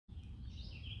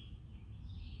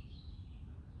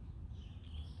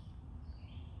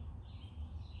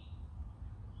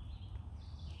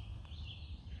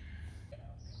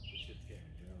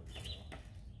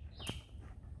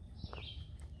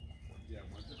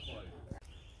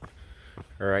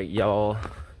Alright, y'all,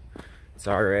 it's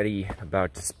already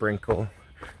about to sprinkle,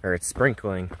 or it's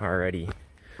sprinkling already.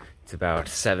 It's about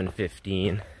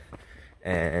 7:15,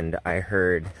 and I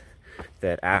heard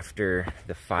that after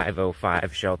the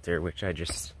 5:05 shelter, which I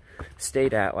just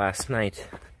stayed at last night,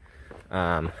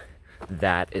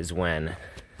 that is when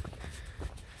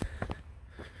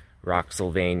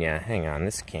Rocksylvania, hang on,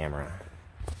 this camera,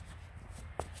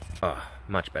 oh,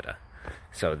 much better.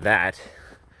 So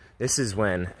this is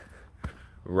when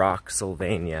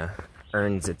Rocksylvania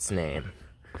earns its name.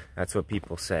 That's what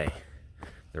people say.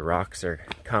 The rocks are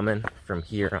coming from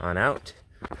here on out,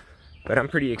 but I'm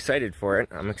pretty excited for it.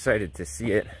 I'm excited to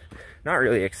see it. Not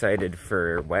really excited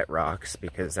for wet rocks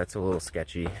because that's a little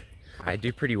sketchy. I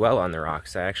do pretty well on the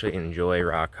rocks. I actually enjoy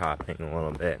rock hopping a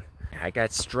little bit. I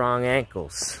got strong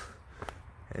ankles.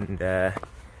 And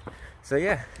so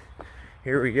yeah,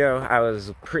 here we go. I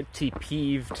was pretty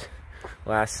peeved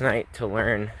last night to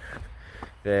learn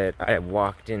that I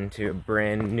walked into a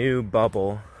brand new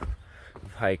bubble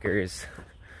of hikers.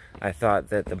 I thought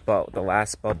that the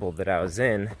last bubble that I was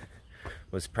in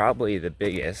was probably the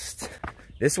biggest.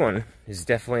 This one is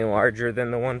definitely larger than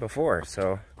the one before,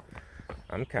 so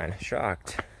I'm kind of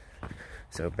shocked.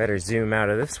 So better zoom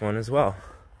out of this one as well.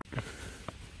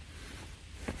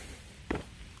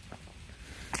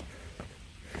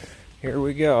 Here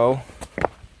we go.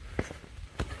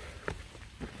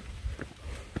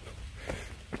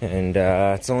 And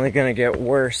it's only gonna get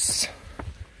worse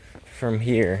from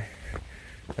here.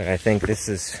 But I think this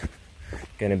is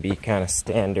gonna be kind of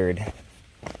standard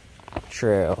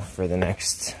trail for the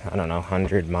next, I don't know,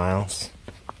 100 miles.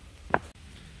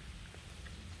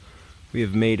 We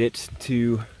have made it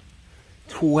to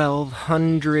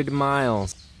 1,200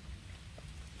 miles.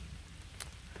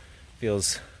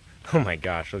 Feels, oh my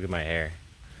gosh, look at my hair.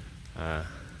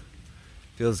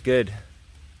 Feels good.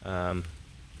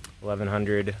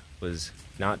 1,100 was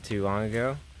not too long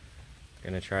ago.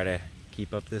 Gonna try to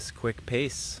keep up this quick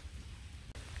pace.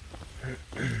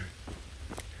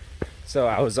 So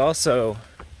I was also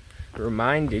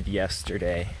reminded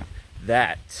yesterday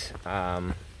that,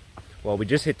 well, we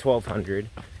just hit 1,200,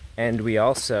 and we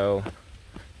also,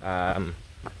 a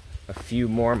few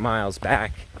more miles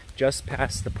back, just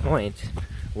past the point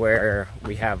where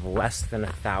we have less than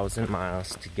 1,000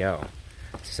 miles to go.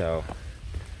 So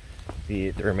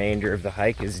the remainder of the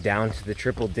hike is down to the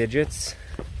triple digits,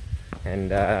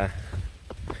 and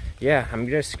yeah, I'm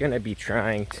just gonna be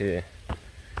trying to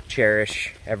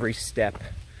cherish every step,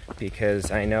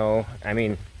 because I know, I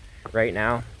mean, right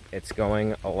now it's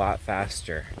going a lot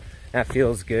faster. That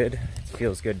feels good. It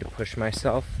feels good to push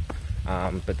myself,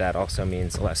 but that also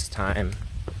means less time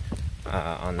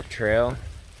on the trail,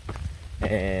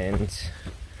 and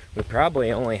we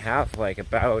probably only have like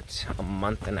about a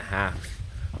month and a half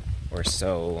or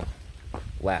so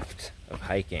left of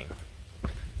hiking.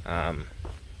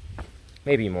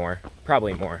 Maybe more,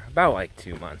 probably more, about like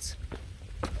 2 months.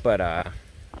 But I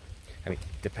mean,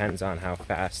 depends on how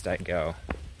fast I go.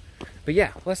 But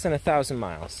yeah, less than 1,000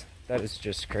 miles. That is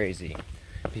just crazy,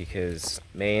 because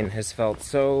Maine has felt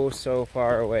so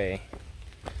far away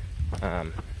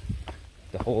the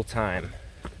whole time.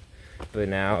 But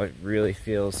now it really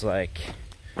feels like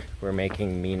we're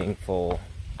making meaningful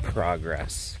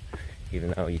progress.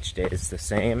 Even though each day is the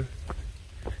same,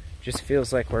 just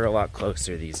feels like we're a lot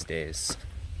closer these days.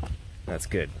 That's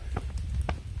good.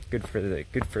 Good for the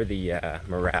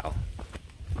morale.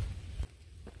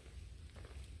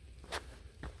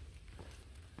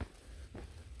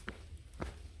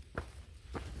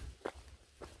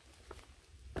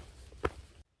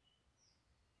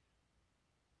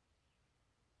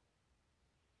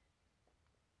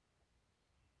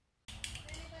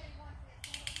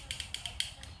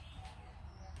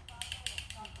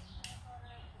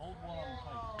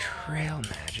 Trail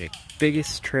magic.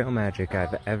 Biggest trail magic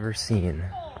I've ever seen.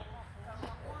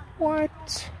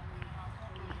 What?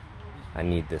 I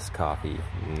need this coffee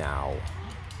now.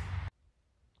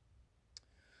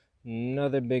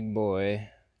 Another big boy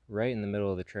right in the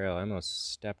middle of the trail. I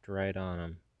almost stepped right on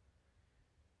him.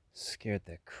 Scared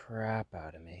the crap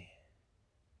out of me.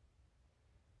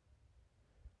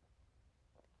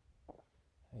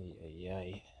 Ay, ay,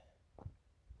 ay.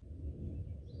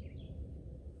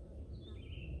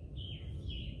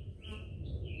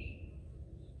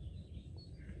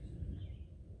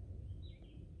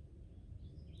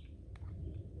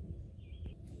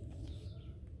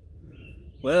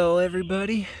 Well,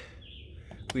 everybody,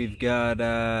 we've got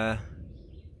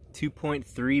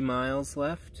 2.3 miles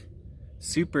left.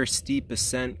 Super steep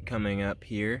ascent coming up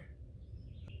here,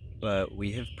 but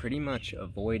we have pretty much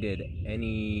avoided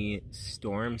any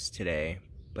storms today,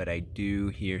 but I do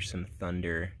hear some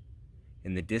thunder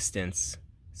in the distance,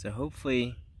 so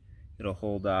hopefully it'll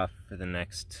hold off for the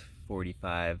next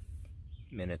 45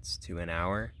 minutes to an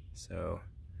hour, so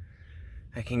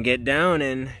I can get down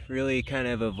and really kind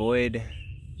of avoid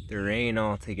the rain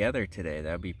altogether today.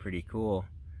 That'd be pretty cool.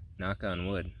 Knock on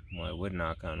wood. Well, I would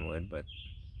knock on wood, but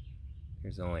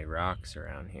there's only rocks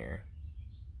around here.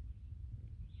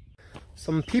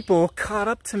 Some people caught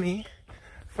up to me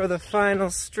for the final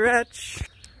stretch.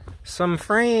 Some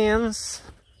friends.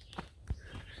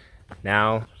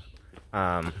 Now,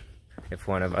 if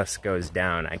one of us goes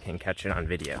down, I can catch it on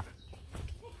video.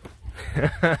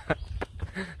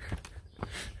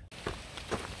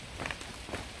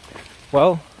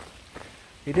 Well,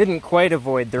 we didn't quite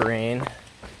avoid the rain,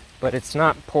 but it's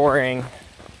not pouring,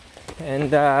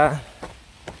 and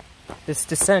this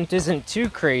descent isn't too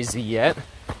crazy yet.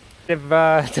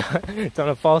 I've done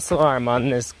a false alarm on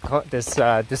this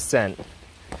descent.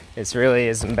 It really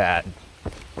isn't bad.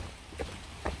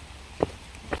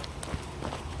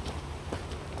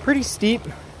 Pretty steep,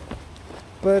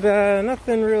 but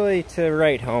nothing really to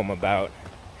write home about.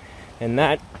 And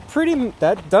that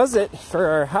does it for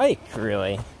our hike,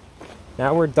 really.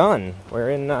 Now we're done.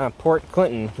 We're in Port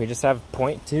Clinton. We just have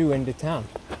 0.2 into town.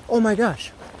 Oh my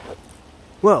gosh.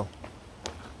 Whoa.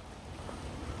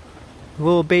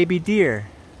 Little baby deer.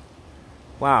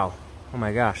 Wow. Oh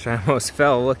my gosh, I almost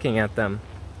fell looking at them.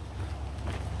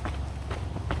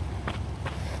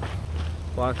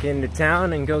 Walk into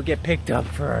town and go get picked up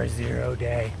for our 0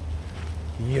 day.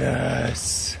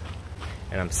 Yes!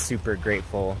 And I'm super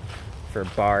grateful for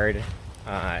Bard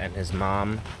and his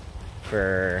mom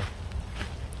for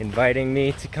inviting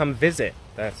me to come visit.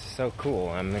 That's so cool.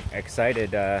 I'm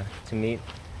excited to meet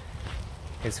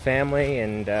his family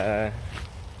and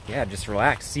yeah, just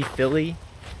relax, see Philly,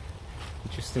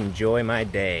 just enjoy my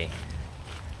day.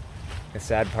 The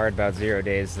sad part about 0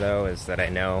 days though is that I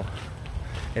know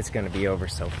it's gonna be over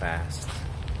so fast,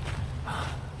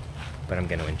 but I'm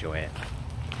gonna enjoy it.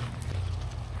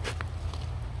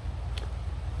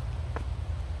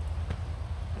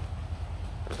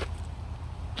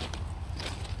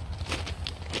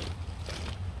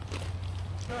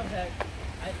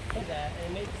 I did that, and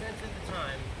it made sense at the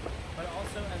time, but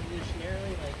also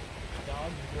evolutionarily, like,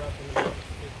 dogs grew up in the mountains.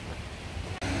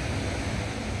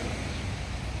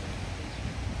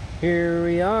 Here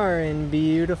we are in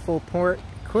beautiful Port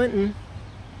Clinton.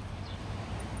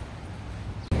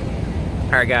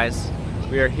 Alright guys,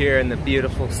 we are here in the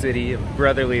beautiful city of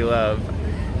brotherly love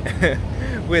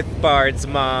with Bard's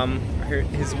mom,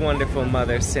 his wonderful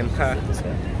mother Simcha.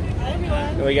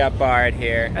 We got Bard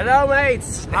here. Hello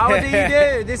mates, how do you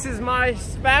do? This is my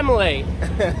family.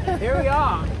 Here we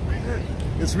are.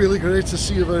 It's really great to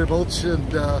see you very much,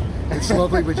 and it's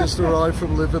lovely. We just arrived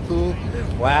from Liverpool.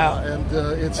 Wow. And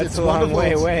it's a long wonderful.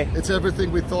 way away. It's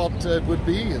everything we thought it would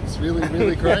be. It's really,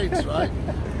 really great, right?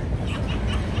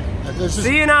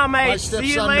 See you now, mate. My See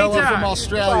you stepson later. Noah from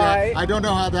Australia. Bye. I don't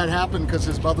know how that happened because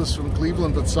his mother's from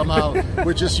Cleveland, but somehow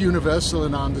we're just universal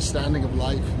in our understanding of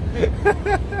life.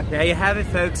 There you have it,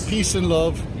 folks. Peace and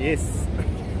love. Yes.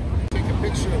 Take a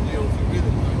picture of you if you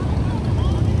really mind.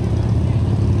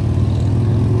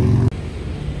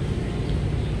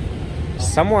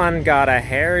 Someone got a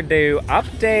hairdo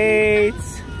update.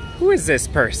 Who is this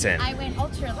person? I went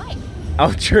ultra light.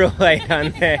 Ultra light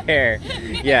on the hair.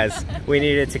 Yes, we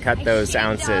needed to cut those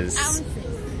ounces.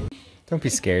 Don't be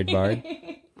scared, Bard.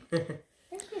 Aren't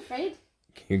you afraid?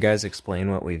 Can you guys explain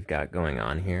what we've got going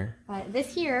on here?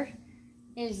 This here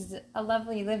is a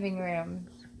lovely living room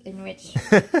in which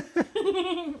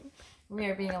we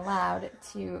are being allowed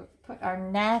to put our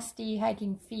nasty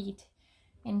hiking feet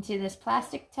into this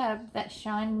plastic tub that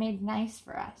Sean made nice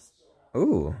for us.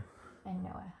 Ooh. And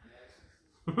Noah.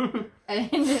 And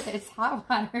it's hot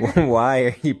water. Why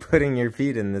are you putting your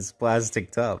feet in this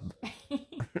plastic tub?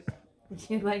 Would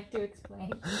you like to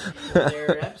explain? There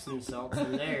are Epsom salts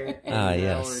in there. And now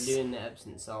yes. we're doing the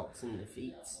Epsom salts in the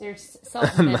feet. There's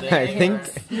salt in there.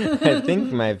 I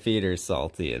think my feet are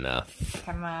salty enough.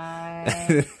 Come on.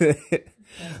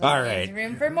 All right. There's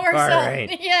room for more All salt.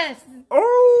 right. Yes.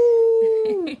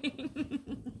 Oh!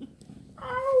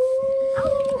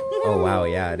 Oh wow,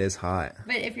 yeah, it is hot.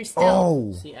 But if you're still,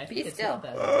 Oh! See, I think Be it's still. not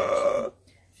that much.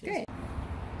 good.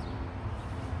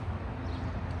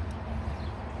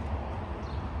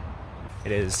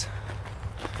 It is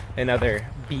another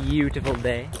beautiful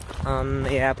day on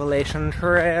the Appalachian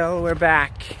Trail. We're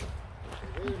back.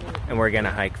 And we're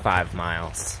gonna hike 5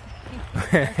 miles.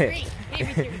 Maybe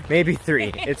 3. Maybe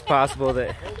 3. It's possible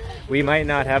that we might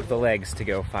not have the legs to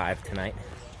go 5 tonight.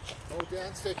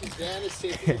 Dan's Dan is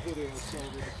taking a video, so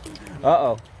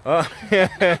Uh-oh. Oh.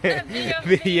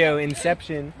 Video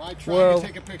inception. might Whoa. try to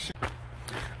take a picture.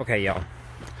 Okay, y'all.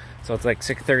 So it's like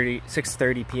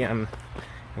 6:30 p.m.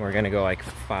 and we're gonna go like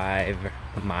 5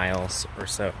 miles or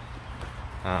so.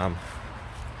 And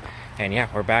yeah,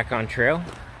 we're back on trail.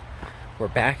 We're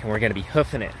back and we're gonna be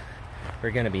hoofing it.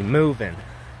 We're gonna be moving.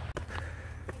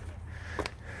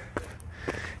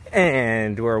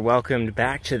 And we're welcomed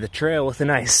back to the trail with a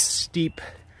nice steep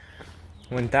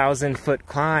 1,000-foot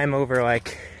climb over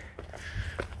like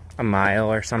a mile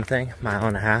or something, mile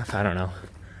and a half, I don't know.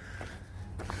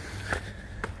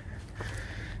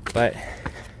 But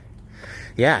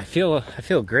yeah, I feel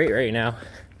great right now.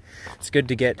 It's good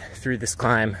to get through this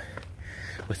climb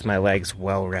with my legs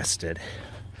well rested.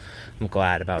 I'm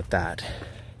glad about that.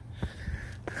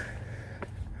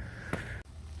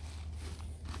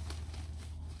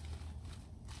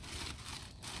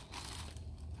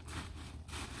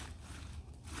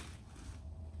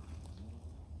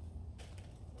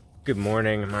 Good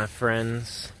morning, my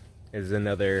friends. It's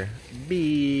another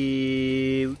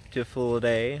beautiful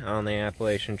day on the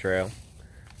Appalachian Trail.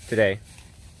 Today,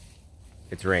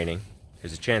 it's raining.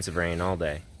 There's a chance of rain all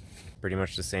day. Pretty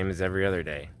much the same as every other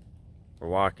day. We're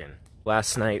walking.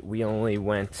 Last night, we only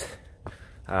went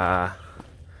about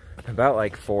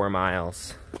like 4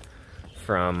 miles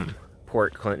from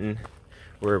Port Clinton,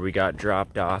 where we got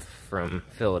dropped off from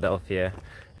Philadelphia.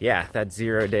 Yeah, that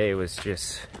 0 day was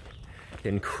just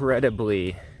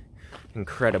incredibly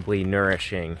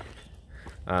nourishing.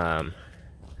 And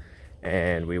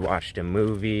we watched a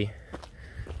movie.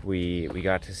 We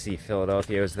got to see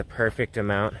Philadelphia. It was the perfect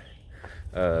amount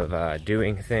of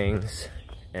doing things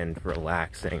and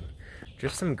relaxing.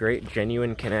 Just some great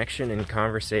genuine connection and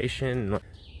conversation.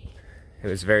 It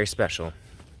was very special.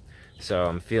 So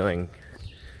I'm feeling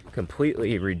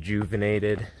completely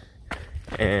rejuvenated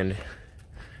and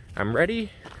I'm ready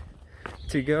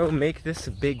to go make this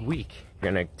a big week. We're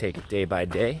gonna take it day by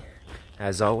day,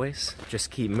 as always. Just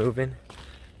keep moving,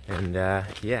 and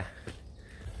yeah.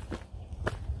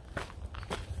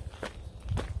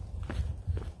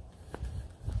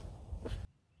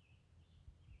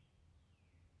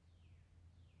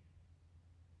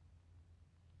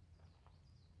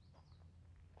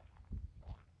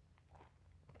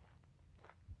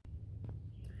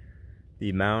 The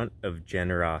amount of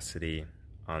generosity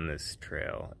on this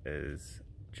trail is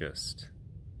just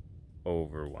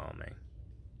overwhelming.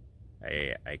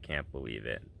 I can't believe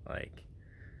it. Like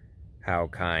how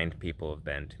kind people have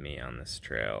been to me on this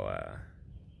trail.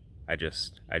 I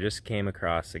just came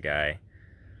across a guy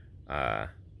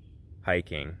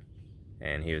hiking,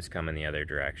 and he was coming the other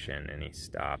direction, and he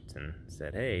stopped and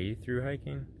said, "Hey, are you through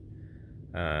hiking?"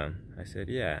 I said,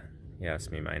 "Yeah." He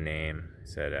asked me my name. I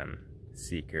said, "I'm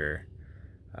Seeker."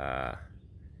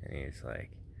 And he's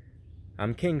like,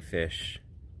 "I'm Kingfish,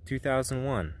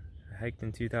 2001. I hiked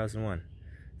in 2001.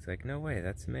 It's like, "No way,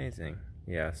 that's amazing."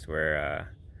 He asked where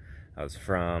I was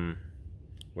from,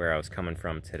 where I was coming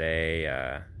from today,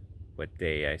 what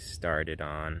day I started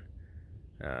on.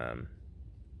 And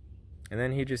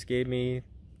then he just gave me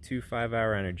 2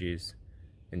 5-hour energies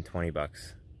and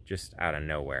 $20 just out of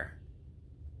nowhere.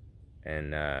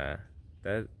 And that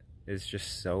is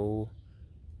just so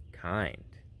kind.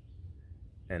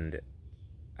 And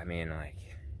I mean, like,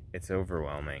 it's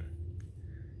overwhelming.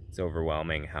 It's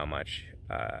overwhelming how much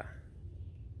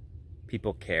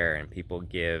people care and people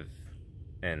give.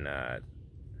 And I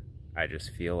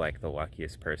just feel like the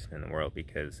luckiest person in the world,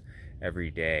 because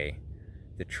every day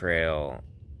the trail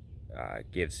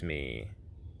gives me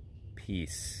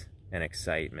peace and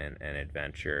excitement and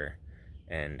adventure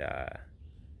and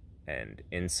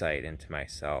insight into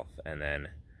myself. And then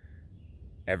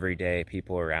every day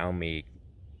people around me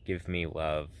give me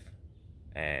love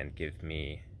and give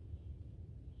me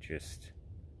just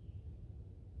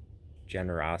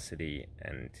generosity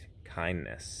and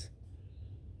kindness,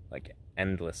 like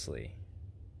endlessly,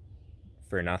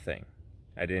 for nothing.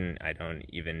 I don't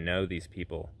even know these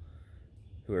people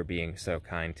who are being so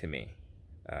kind to me.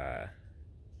 And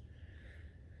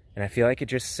I feel like it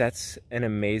just sets an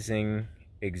amazing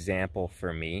example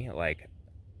for me. Like,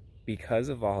 because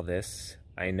of all this,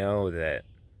 I know that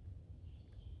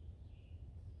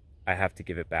I have to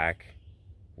give it back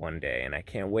one day, and I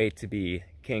can't wait to be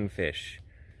Kingfish,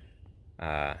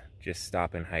 just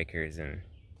stopping hikers and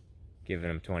giving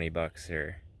them $20,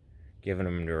 or giving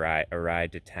them a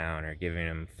ride to town, or giving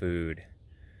them food.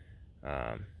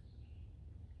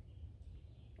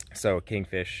 So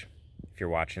Kingfish, if you're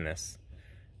watching this,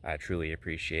 I truly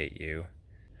appreciate you.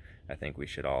 I think we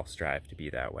should all strive to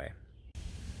be that way.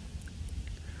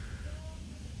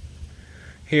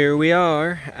 Here we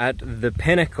are at the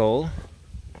pinnacle.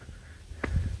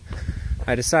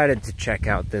 I decided to check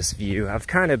out this view. I've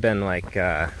kind of been like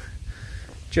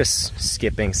just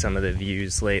skipping some of the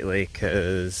views lately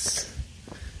because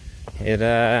it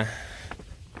I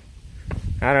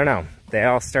don't know, they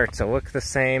all start to look the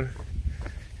same,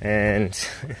 and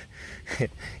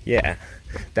yeah,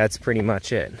 that's pretty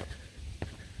much it.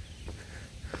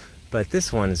 But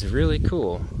this one's really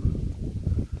cool.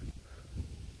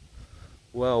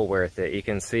 Well worth it. You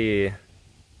can see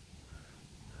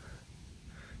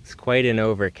it's quite an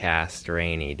overcast,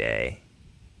 rainy day.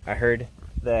 I heard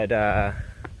that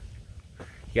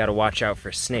you gotta watch out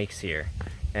for snakes here.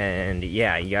 And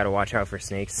yeah, you gotta watch out for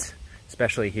snakes,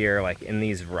 especially here, like in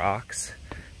these rocks.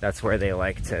 That's where they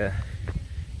like to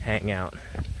hang out.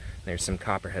 There's some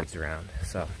copperheads around,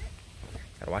 so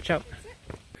gotta watch out.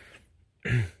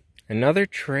 Another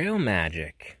trail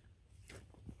magic.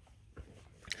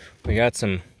 We got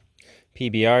some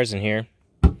PBRs in here.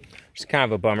 It's kind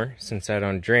of a bummer since I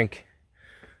don't drink,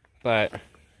 but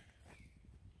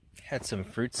had some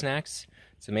fruit snacks.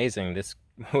 It's amazing.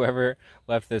 Whoever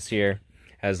left this here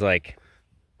has like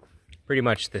pretty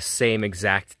much the same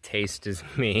exact taste as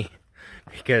me,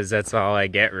 because that's all I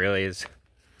get really is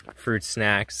fruit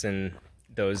snacks and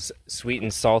those sweet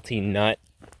and salty nut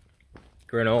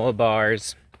granola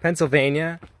bars.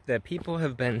 Pennsylvania, the people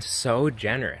have been so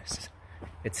generous.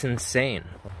 It's insane.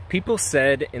 People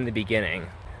said in the beginning,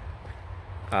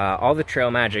 all the trail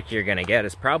magic you're gonna get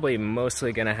is probably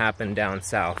mostly gonna happen down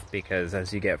south, because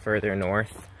as you get further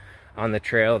north on the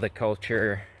trail, the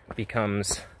culture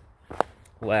becomes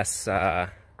less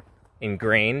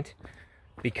ingrained,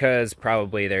 because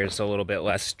probably there's a little bit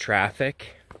less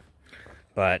traffic.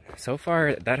 But so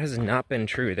far, that has not been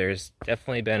true. There's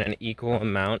definitely been an equal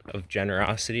amount of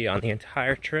generosity on the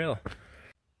entire trail.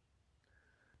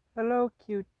 Hello,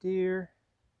 cute dear.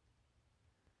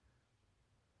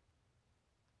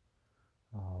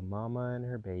 Oh, mama and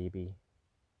her baby.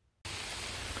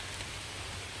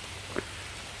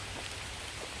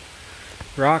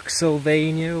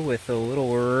 Rocksylvania with a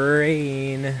little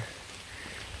rain.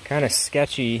 Kind of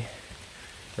sketchy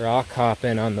rock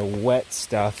hopping on the wet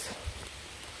stuff,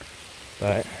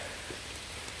 but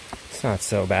it's not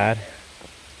so bad.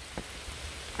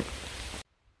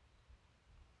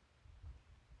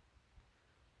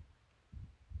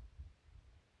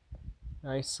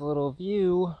 Nice little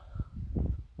view.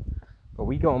 But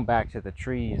we going back to the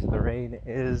trees. The rain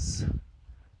is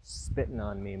spitting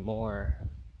on me more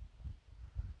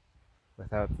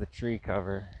without the tree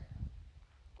cover.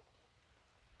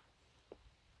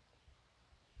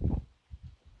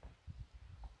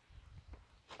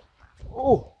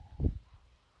 Oh!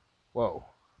 Whoa.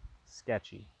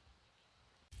 Sketchy.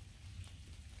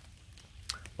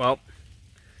 Well,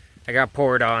 I got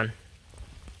poured on,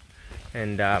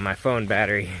 and my phone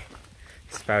battery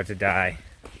is about to die.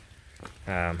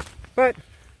 But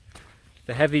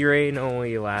the heavy rain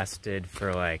only lasted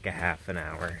for like a half an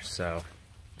hour, so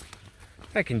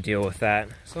I can deal with that.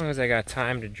 As long as I got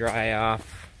time to dry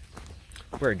off,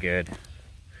 we're good.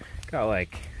 Got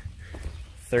like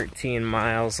 13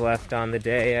 miles left on the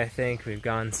day, I think. We've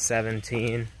gone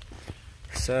 17.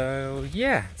 So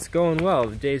yeah, it's going well.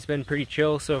 The day's been pretty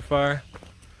chill so far.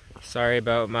 Sorry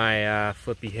about my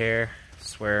flippy hair. I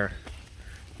swear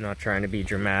I'm not trying to be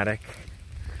dramatic.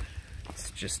 It's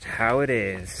just how it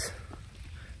is.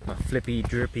 My flippy,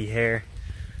 drippy hair.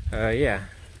 Yeah.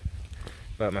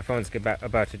 But my phone's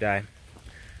about to die.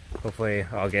 Hopefully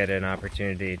I'll get an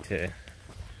opportunity to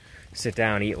sit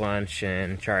down, eat lunch,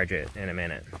 and charge it in a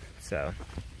minute. So,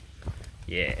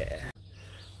 yeah.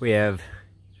 We have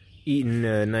eaten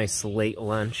a nice late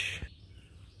lunch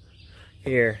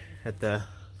here at the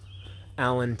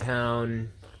Allentown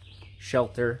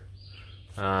shelter.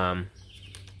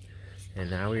 And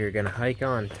now we are gonna hike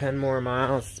on 10 more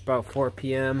miles. It's about 4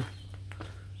 p.m.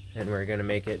 and we're gonna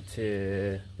make it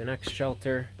to the next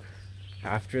shelter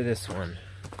after this one,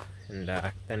 and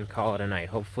then call it a night.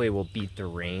 Hopefully we'll beat the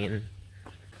rain.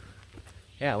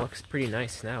 Yeah, it looks pretty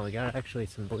nice now. We got actually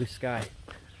some blue sky.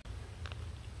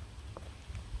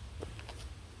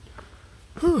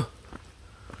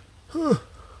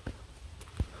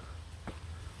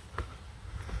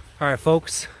 Alright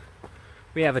folks,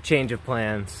 we have a change of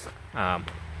plans.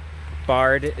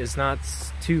 Bard is not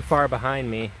too far behind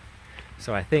me,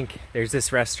 so I think there's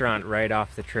this restaurant right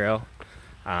off the trail.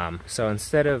 So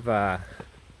instead of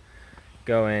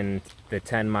going the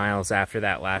 10 miles after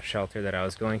that last shelter that I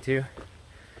was going to,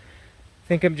 I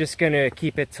think I'm just gonna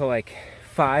keep it to like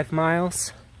 5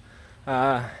 miles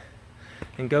and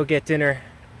go get dinner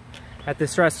at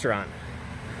this restaurant.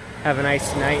 Have a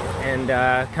nice night and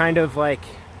kind of like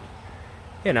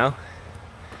you know,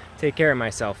 take care of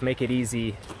myself, make it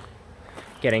easy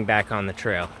getting back on the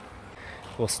trail.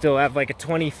 We'll still have like a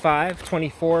 25,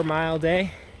 24 mile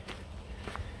day,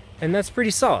 and that's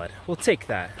pretty solid. We'll take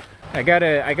that. I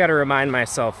gotta remind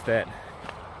myself that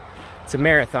it's a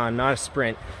marathon, not a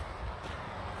sprint.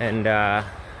 And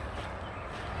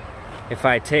if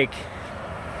I take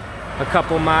a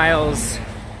couple miles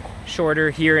shorter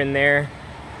here and there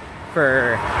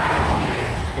for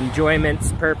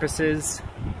enjoyment's purposes,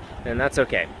 then that's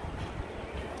okay.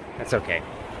 That's okay.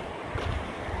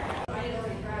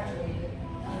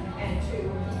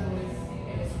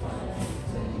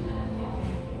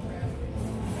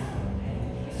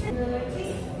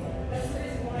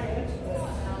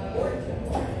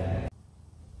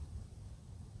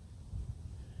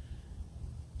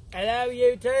 Hello,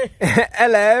 you two.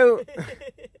 Hello.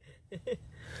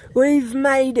 We've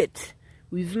made it.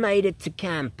 We've made it to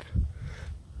camp.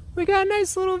 We got a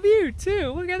nice little view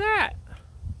too. Look at that.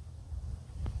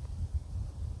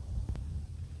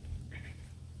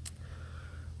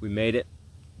 We made it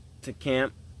to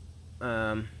camp.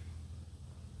 I'm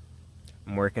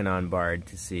working on Bard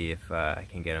to see if I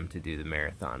can get him to do the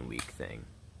marathon week thing.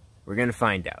 We're gonna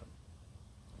find out.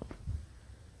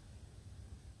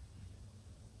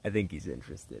 I think he's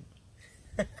interested.